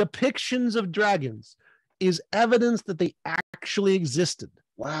the depictions of dragons is evidence that they actually existed?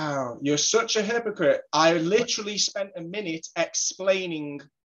 Wow, you're such a hypocrite. I literally spent a minute explaining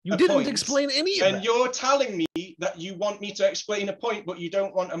You a didn't point, explain any of and that. you're telling me that you want me to explain a point, but you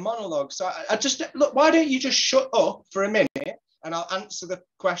don't want a monologue. So I just, look, why don't you just shut up for a minute and I'll answer the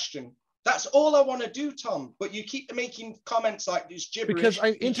question? That's all I want to do, Tom. But you keep making comments like this gibberish. Because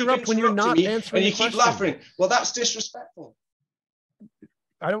I interrupt when you're not answering and you the keep question. laughing. Well, that's disrespectful.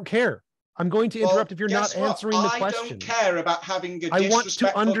 I don't care. I'm going to interrupt if you're not answering the question. I don't care about having a I want to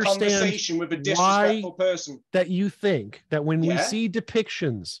disrespectful understand conversation with a disrespectful person. That you think that when we see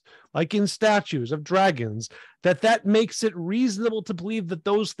depictions, like in statues of dragons, that makes it reasonable to believe that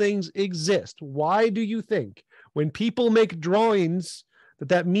those things exist. Why do you think when people make drawings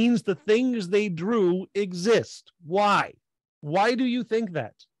that means the things they drew exist? Why? Why do you think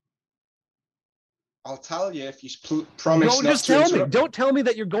that? I'll tell you if you promise Don't not just to tell me. interrupt. Don't tell me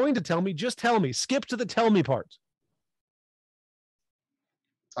that you're going to tell me. Just tell me. Skip to the tell me part.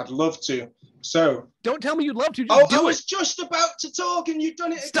 I'd love to. So don't tell me you'd love to. Just do I was just about to talk and you've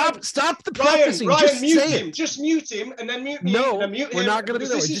done it again. Stop the prefacing. Ryan, just mute say him. It. Just mute him and then mute me. No, and then mute we're him, not going to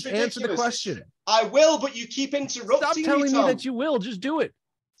do that. Just ridiculous. answer the question. I will, but you keep interrupting Stop telling me that you will. Just do it.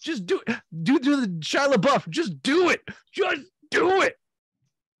 Just do it. Do the Shia LaBeouf. Just do it. Just do it.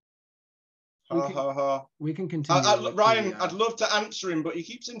 We can continue. Ryan, I'd love to answer him, but he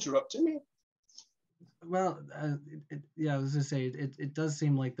keeps interrupting me. Well, I was going to say it does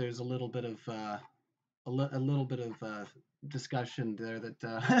seem like there's a little bit of discussion there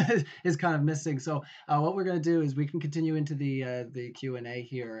that is kind of missing. So what we're going to do is we can continue into the Q&A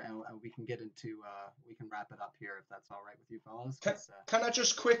here, and we can get into we can wrap it up here if that's all right with you fellas. Can I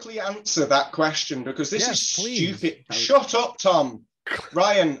just quickly answer that question, because this is stupid? Please. Shut up, Tom.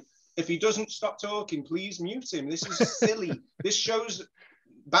 Ryan, if he doesn't stop talking, please mute him. This is silly. This shows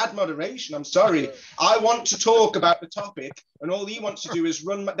bad moderation. I'm sorry. I want to talk about the topic, and all he wants to do is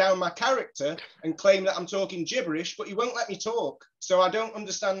run down my character and claim that I'm talking gibberish, but he won't let me talk. So I don't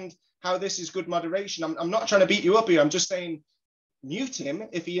understand how this is good moderation. I'm not trying to beat you up here. I'm just saying mute him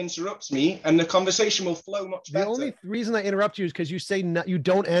if he interrupts me, and the conversation will flow much better. The only reason I interrupt you is because you say you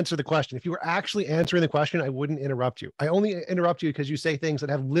don't answer the question. If you were actually answering the question, I wouldn't interrupt you. I only interrupt you because you say things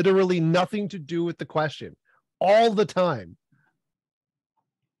that have literally nothing to do with the question all the time.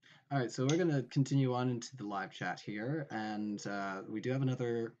 All right, so we're going to continue on into the live chat here, and we do have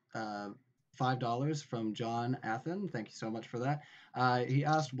another $5 from John Athen. Thank you so much for that. He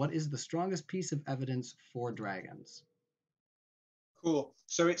asked, what is the strongest piece of evidence for dragons? Cool.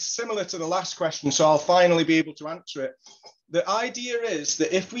 So it's similar to the last question, so I'll finally be able to answer it. The idea is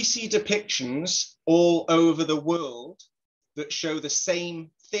that if we see depictions all over the world that show the same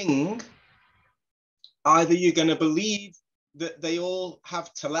thing, either you're going to believe that they all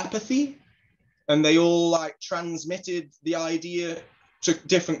have telepathy and they all like transmitted the idea to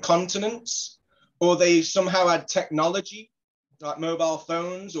different continents, or they somehow had technology like mobile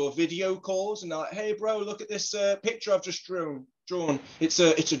phones or video calls, and they're like, hey bro, look at this picture I've just drawn. It's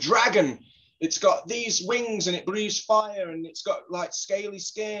a dragon. It's got these wings and it breathes fire and it's got like scaly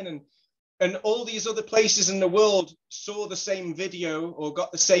skin, and all these other places in the world saw the same video or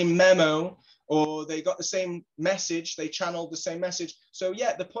got the same memo, or they got the same message, they channeled the same message. So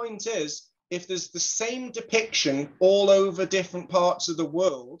yeah, the point is, if there's the same depiction all over different parts of the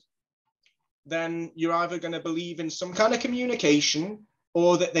world, then you're either going to believe in some kind of communication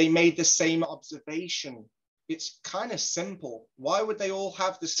or that they made the same observation. It's kind of simple. Why would they all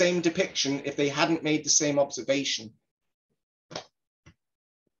have the same depiction if they hadn't made the same observation?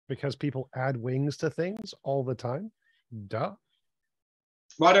 Because people add wings to things all the time. Duh.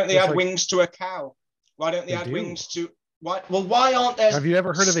 Why don't they add wings to a cow? Why don't they add wings to... Why? Well, why aren't there... Have you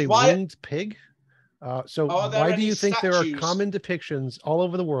ever heard of a winged pig? So why do you think there are common depictions all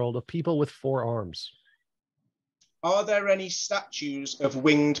over the world of people with 4 arms? Are there any statues of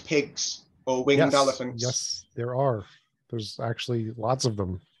winged pigs or winged elephants? Yes, there are. There's actually lots of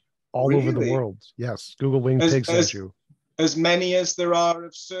them all over the world. Yes, Google winged pig statue. As many as there are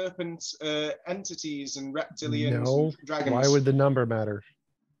of serpent entities and reptilians and dragons. Why would the number matter?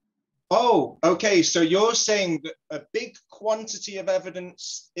 Oh, okay. So you're saying that a big quantity of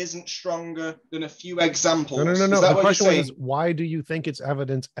evidence isn't stronger than a few examples. No. The question was, why do you think it's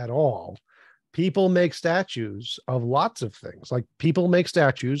evidence at all? People make statues of lots of things. Like people make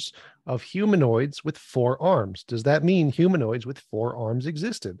statues of humanoids with 4 arms. Does that mean humanoids with 4 arms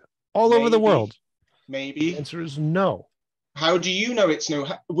existed all over the world? Maybe. The answer is no. How do you know it's new?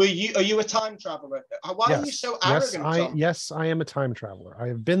 Are you a time traveler? Why are you so arrogant, Tom? Yes, I am a time traveler. I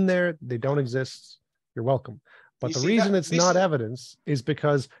have been there. They don't exist. You're welcome. But You the see, reason it's not is evidence is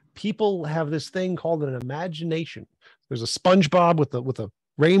because people have this thing called an imagination. There's a SpongeBob with a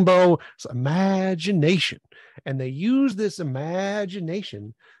rainbow. It's imagination, and they use this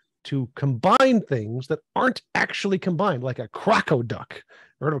imagination to combine things that aren't actually combined, like a crocoduck.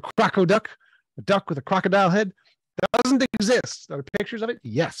 Heard of a crocoduck? A duck with a crocodile head? Doesn't exist. Are there pictures of it?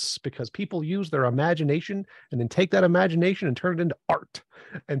 Yes, because people use their imagination and then take that imagination and turn it into art.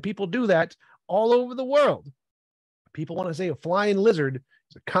 And people do that all over the world. People want to say a flying lizard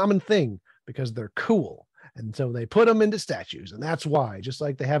is a common thing because they're cool. And so they put them into statues. And that's why, just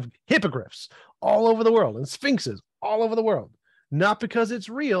like they have hippogriffs all over the world and sphinxes all over the world. Not because it's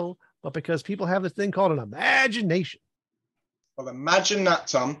real, but because people have this thing called an imagination. Well, imagine that,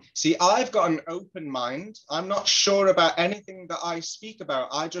 Tom. See, I've got an open mind. I'm not sure about anything that I speak about.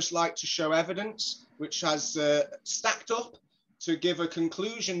 I just like to show evidence which has stacked up to give a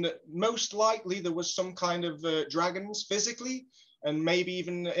conclusion that most likely there was some kind of dragons physically, and maybe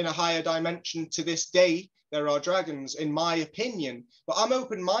even in a higher dimension to this day, there are dragons, in my opinion. But I'm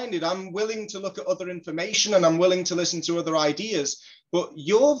open-minded. I'm willing to look at other information and I'm willing to listen to other ideas. But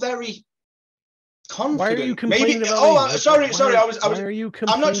you're very confident. Why are you complaining Maybe, about me? Sorry. Why are you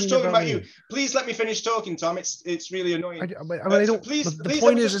complaining? I'm not just talking about me? you. Please let me finish talking, Tom. It's really annoying. I don't. The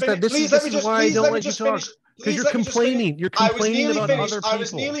point is that this is why I don't let you talk. Because you're complaining. You're complaining about other people. I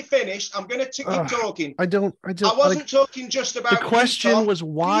was nearly finished. I'm going to keep talking. I wasn't talking just about the question you, was,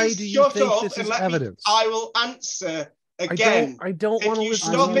 why do you think this is evidence? I will answer again. I don't want to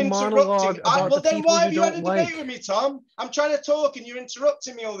listen to you monologue about well, the then people why have you had a don't debate like. with me, Tom? I'm trying to talk and you're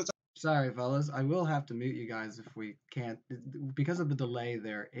interrupting me all the time. Sorry, fellas. I will have to mute you guys if we can't, because of the delay.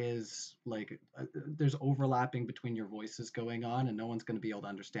 There is there's overlapping between your voices going on, and no one's going to be able to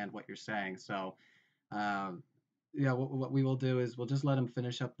understand what you're saying. So, yeah, what we will do is we'll just let him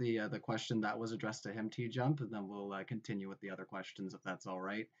finish up the question that was addressed to him, TJump, and then we'll continue with the other questions if that's all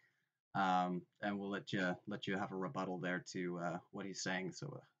right. And we'll let you have a rebuttal there to what he's saying,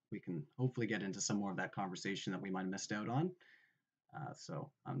 so we can hopefully get into some more of that conversation that we might have missed out on. So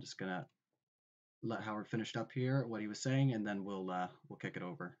I'm just gonna let Howard finish up here what he was saying, and then we'll kick it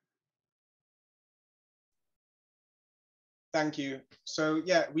over. Thank you. So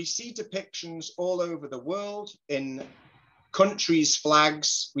yeah, we see depictions all over the world in countries'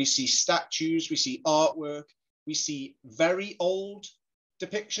 flags. We see statues, we see artwork, we see very old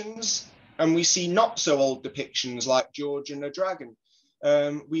depictions, and we see not so old depictions like George and the Dragon.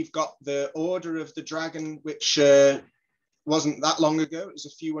 We've got the Order of the Dragon, which wasn't that long ago. It was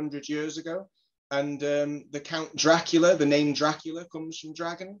a few hundred years ago. And the Count Dracula, the name Dracula comes from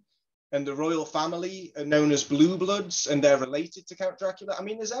dragon. And the royal family are known as Blue Bloods, and they're related to Count Dracula. I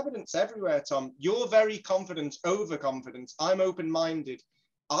mean, there's evidence everywhere, Tom. You're very confident, overconfident. I'm open-minded.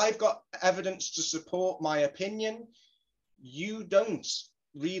 I've got evidence to support my opinion. You don't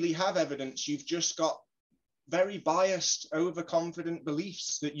really have evidence. You've just got very biased, overconfident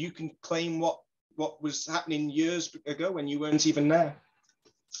beliefs that you can claim what was happening years ago when you weren't even there.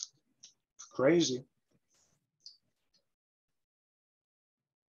 Crazy.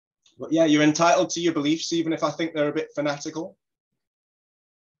 But yeah, you're entitled to your beliefs, even if I think they're a bit fanatical.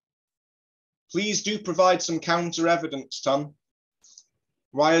 Please do provide some counter evidence, Tom.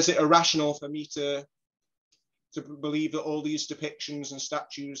 Why is it irrational for me to believe that all these depictions and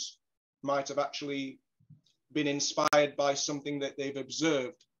statues might have actually been inspired by something that they've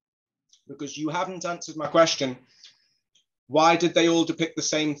observed? Because you haven't answered my question. Why did they all depict the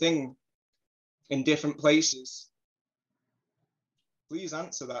same thing in different places? Please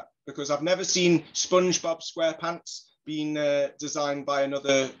answer that, because I've never seen SpongeBob SquarePants being designed by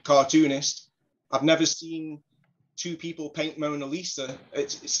another cartoonist. I've never seen two people paint Mona Lisa.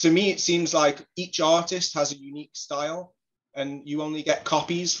 To me, it seems like each artist has a unique style, and you only get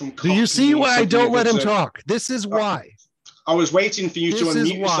copies from. Do you see why I don't let him talk? This is why. I was waiting for you to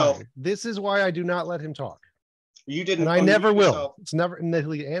unmute yourself. This is why I do not let him talk. You didn't. And I never will. It's never, and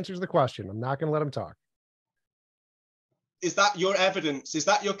he answers the question. I'm not going to let him talk. Is that your evidence? Is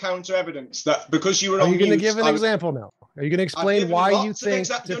that your counter evidence that because you were on mute? Are you going to give an example now? Are you going to explain why you think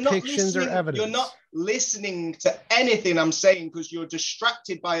depictions are evidence? You're not listening to anything I'm saying because you're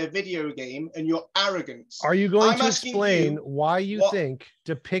distracted by a video game and you're arrogant. Are you going to explain why you think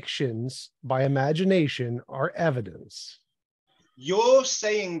depictions by imagination are evidence? You're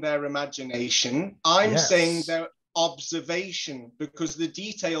saying they're imagination. I'm saying they're observation, because the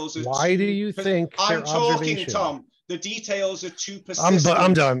details are. Why do you think I'm talking, Tom? The details are too persistent.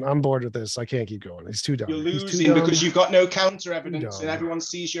 I'm done. I'm bored with this. I can't keep going. He's too dumb. You're He's too losing dumb. because you've got no counter evidence dumb. and everyone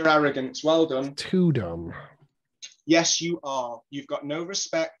sees your arrogance. Well done. Too dumb. Yes, you are. You've got no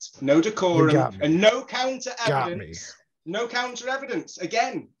respect, no You decorum, got me. and no counter Got me. evidence. No counter evidence.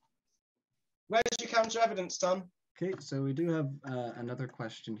 Again, where's your counter evidence, Tom? Okay, so we do have another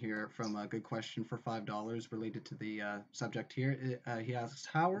question here from a good question for $5 related to the subject here. He asks,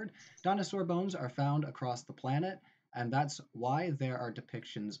 Howard, dinosaur bones are found across the planet, and that's why there are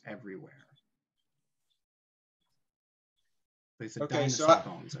depictions everywhere. They said Okay, so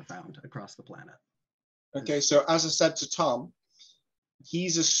dinosaur bones are found across the planet. Okay, so as I said to Tom,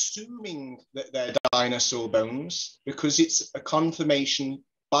 he's assuming that they're dinosaur bones because it's a confirmation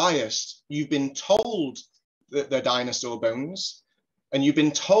bias. You've been told that they're dinosaur bones, and you've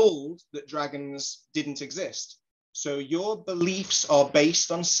been told that dragons didn't exist. So your beliefs are based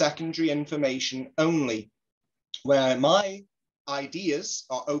on secondary information only, where my ideas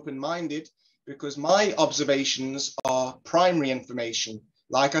are open-minded because my observations are primary information.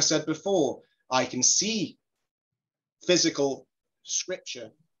 Like I said before, I can see physical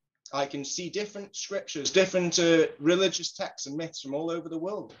scripture. I can see different scriptures, different religious texts and myths from all over the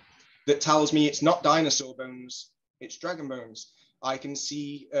world that tells me it's not dinosaur bones, it's dragon bones. I can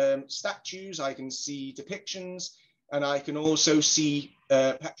see statues, I can see depictions, and I can also see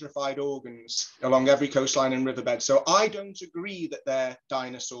petrified organs along every coastline and riverbed. So I don't agree that they're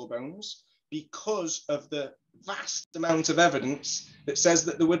dinosaur bones because of the vast amount of evidence that says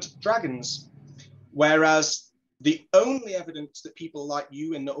that there were dragons. Whereas the only evidence that people like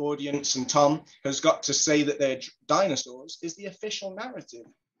you in the audience and Tom has got to say that they're dinosaurs is the official narrative.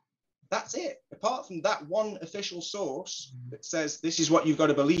 That's it. Apart from that one official source that says this is what you've got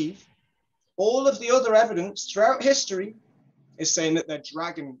to believe, all of the other evidence throughout history is saying that they're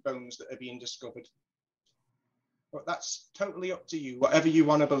dragon bones that are being discovered. But that's totally up to you, whatever you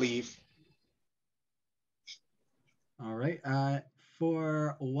want to believe. All right.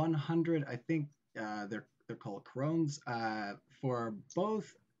 For 100, I think they're called crones. For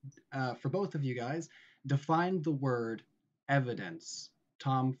both of you guys, define the word evidence.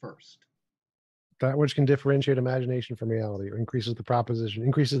 Tom first. That which can differentiate imagination from reality or increases the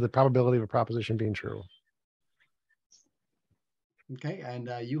probability of a proposition being true. Okay, and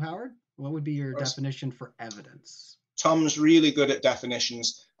you, Howard, what would be your definition for evidence? Tom's really good at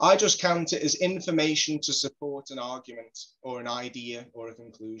definitions. I just count it as information to support an argument or an idea or a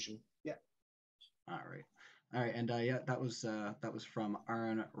conclusion. Yeah. All right, and yeah, that was from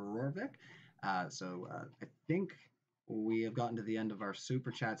Aaron Rorvik. So I think we have gotten to the end of our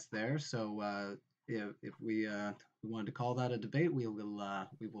super chats there. So if we wanted to call that a debate, we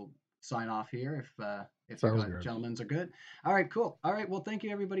will sign off here if you gentlemen are good. All right, cool. All right, well, thank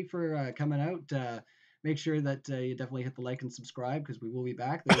you everybody for coming out. Make sure that you definitely hit the like and subscribe because we will be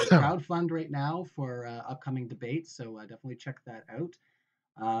back. There's a crowdfund right now for upcoming debates, so definitely check that out.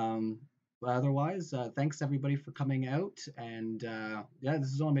 But otherwise, thanks everybody for coming out. And yeah,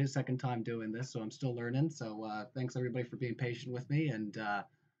 this is only my second time doing this, so I'm still learning. So thanks everybody for being patient with me. And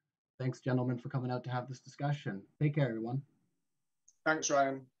thanks, gentlemen, for coming out to have this discussion. Take care, everyone. Thanks,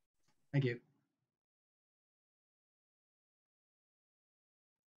 Ryan. Thank you.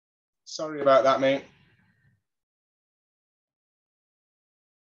 Sorry about that, mate.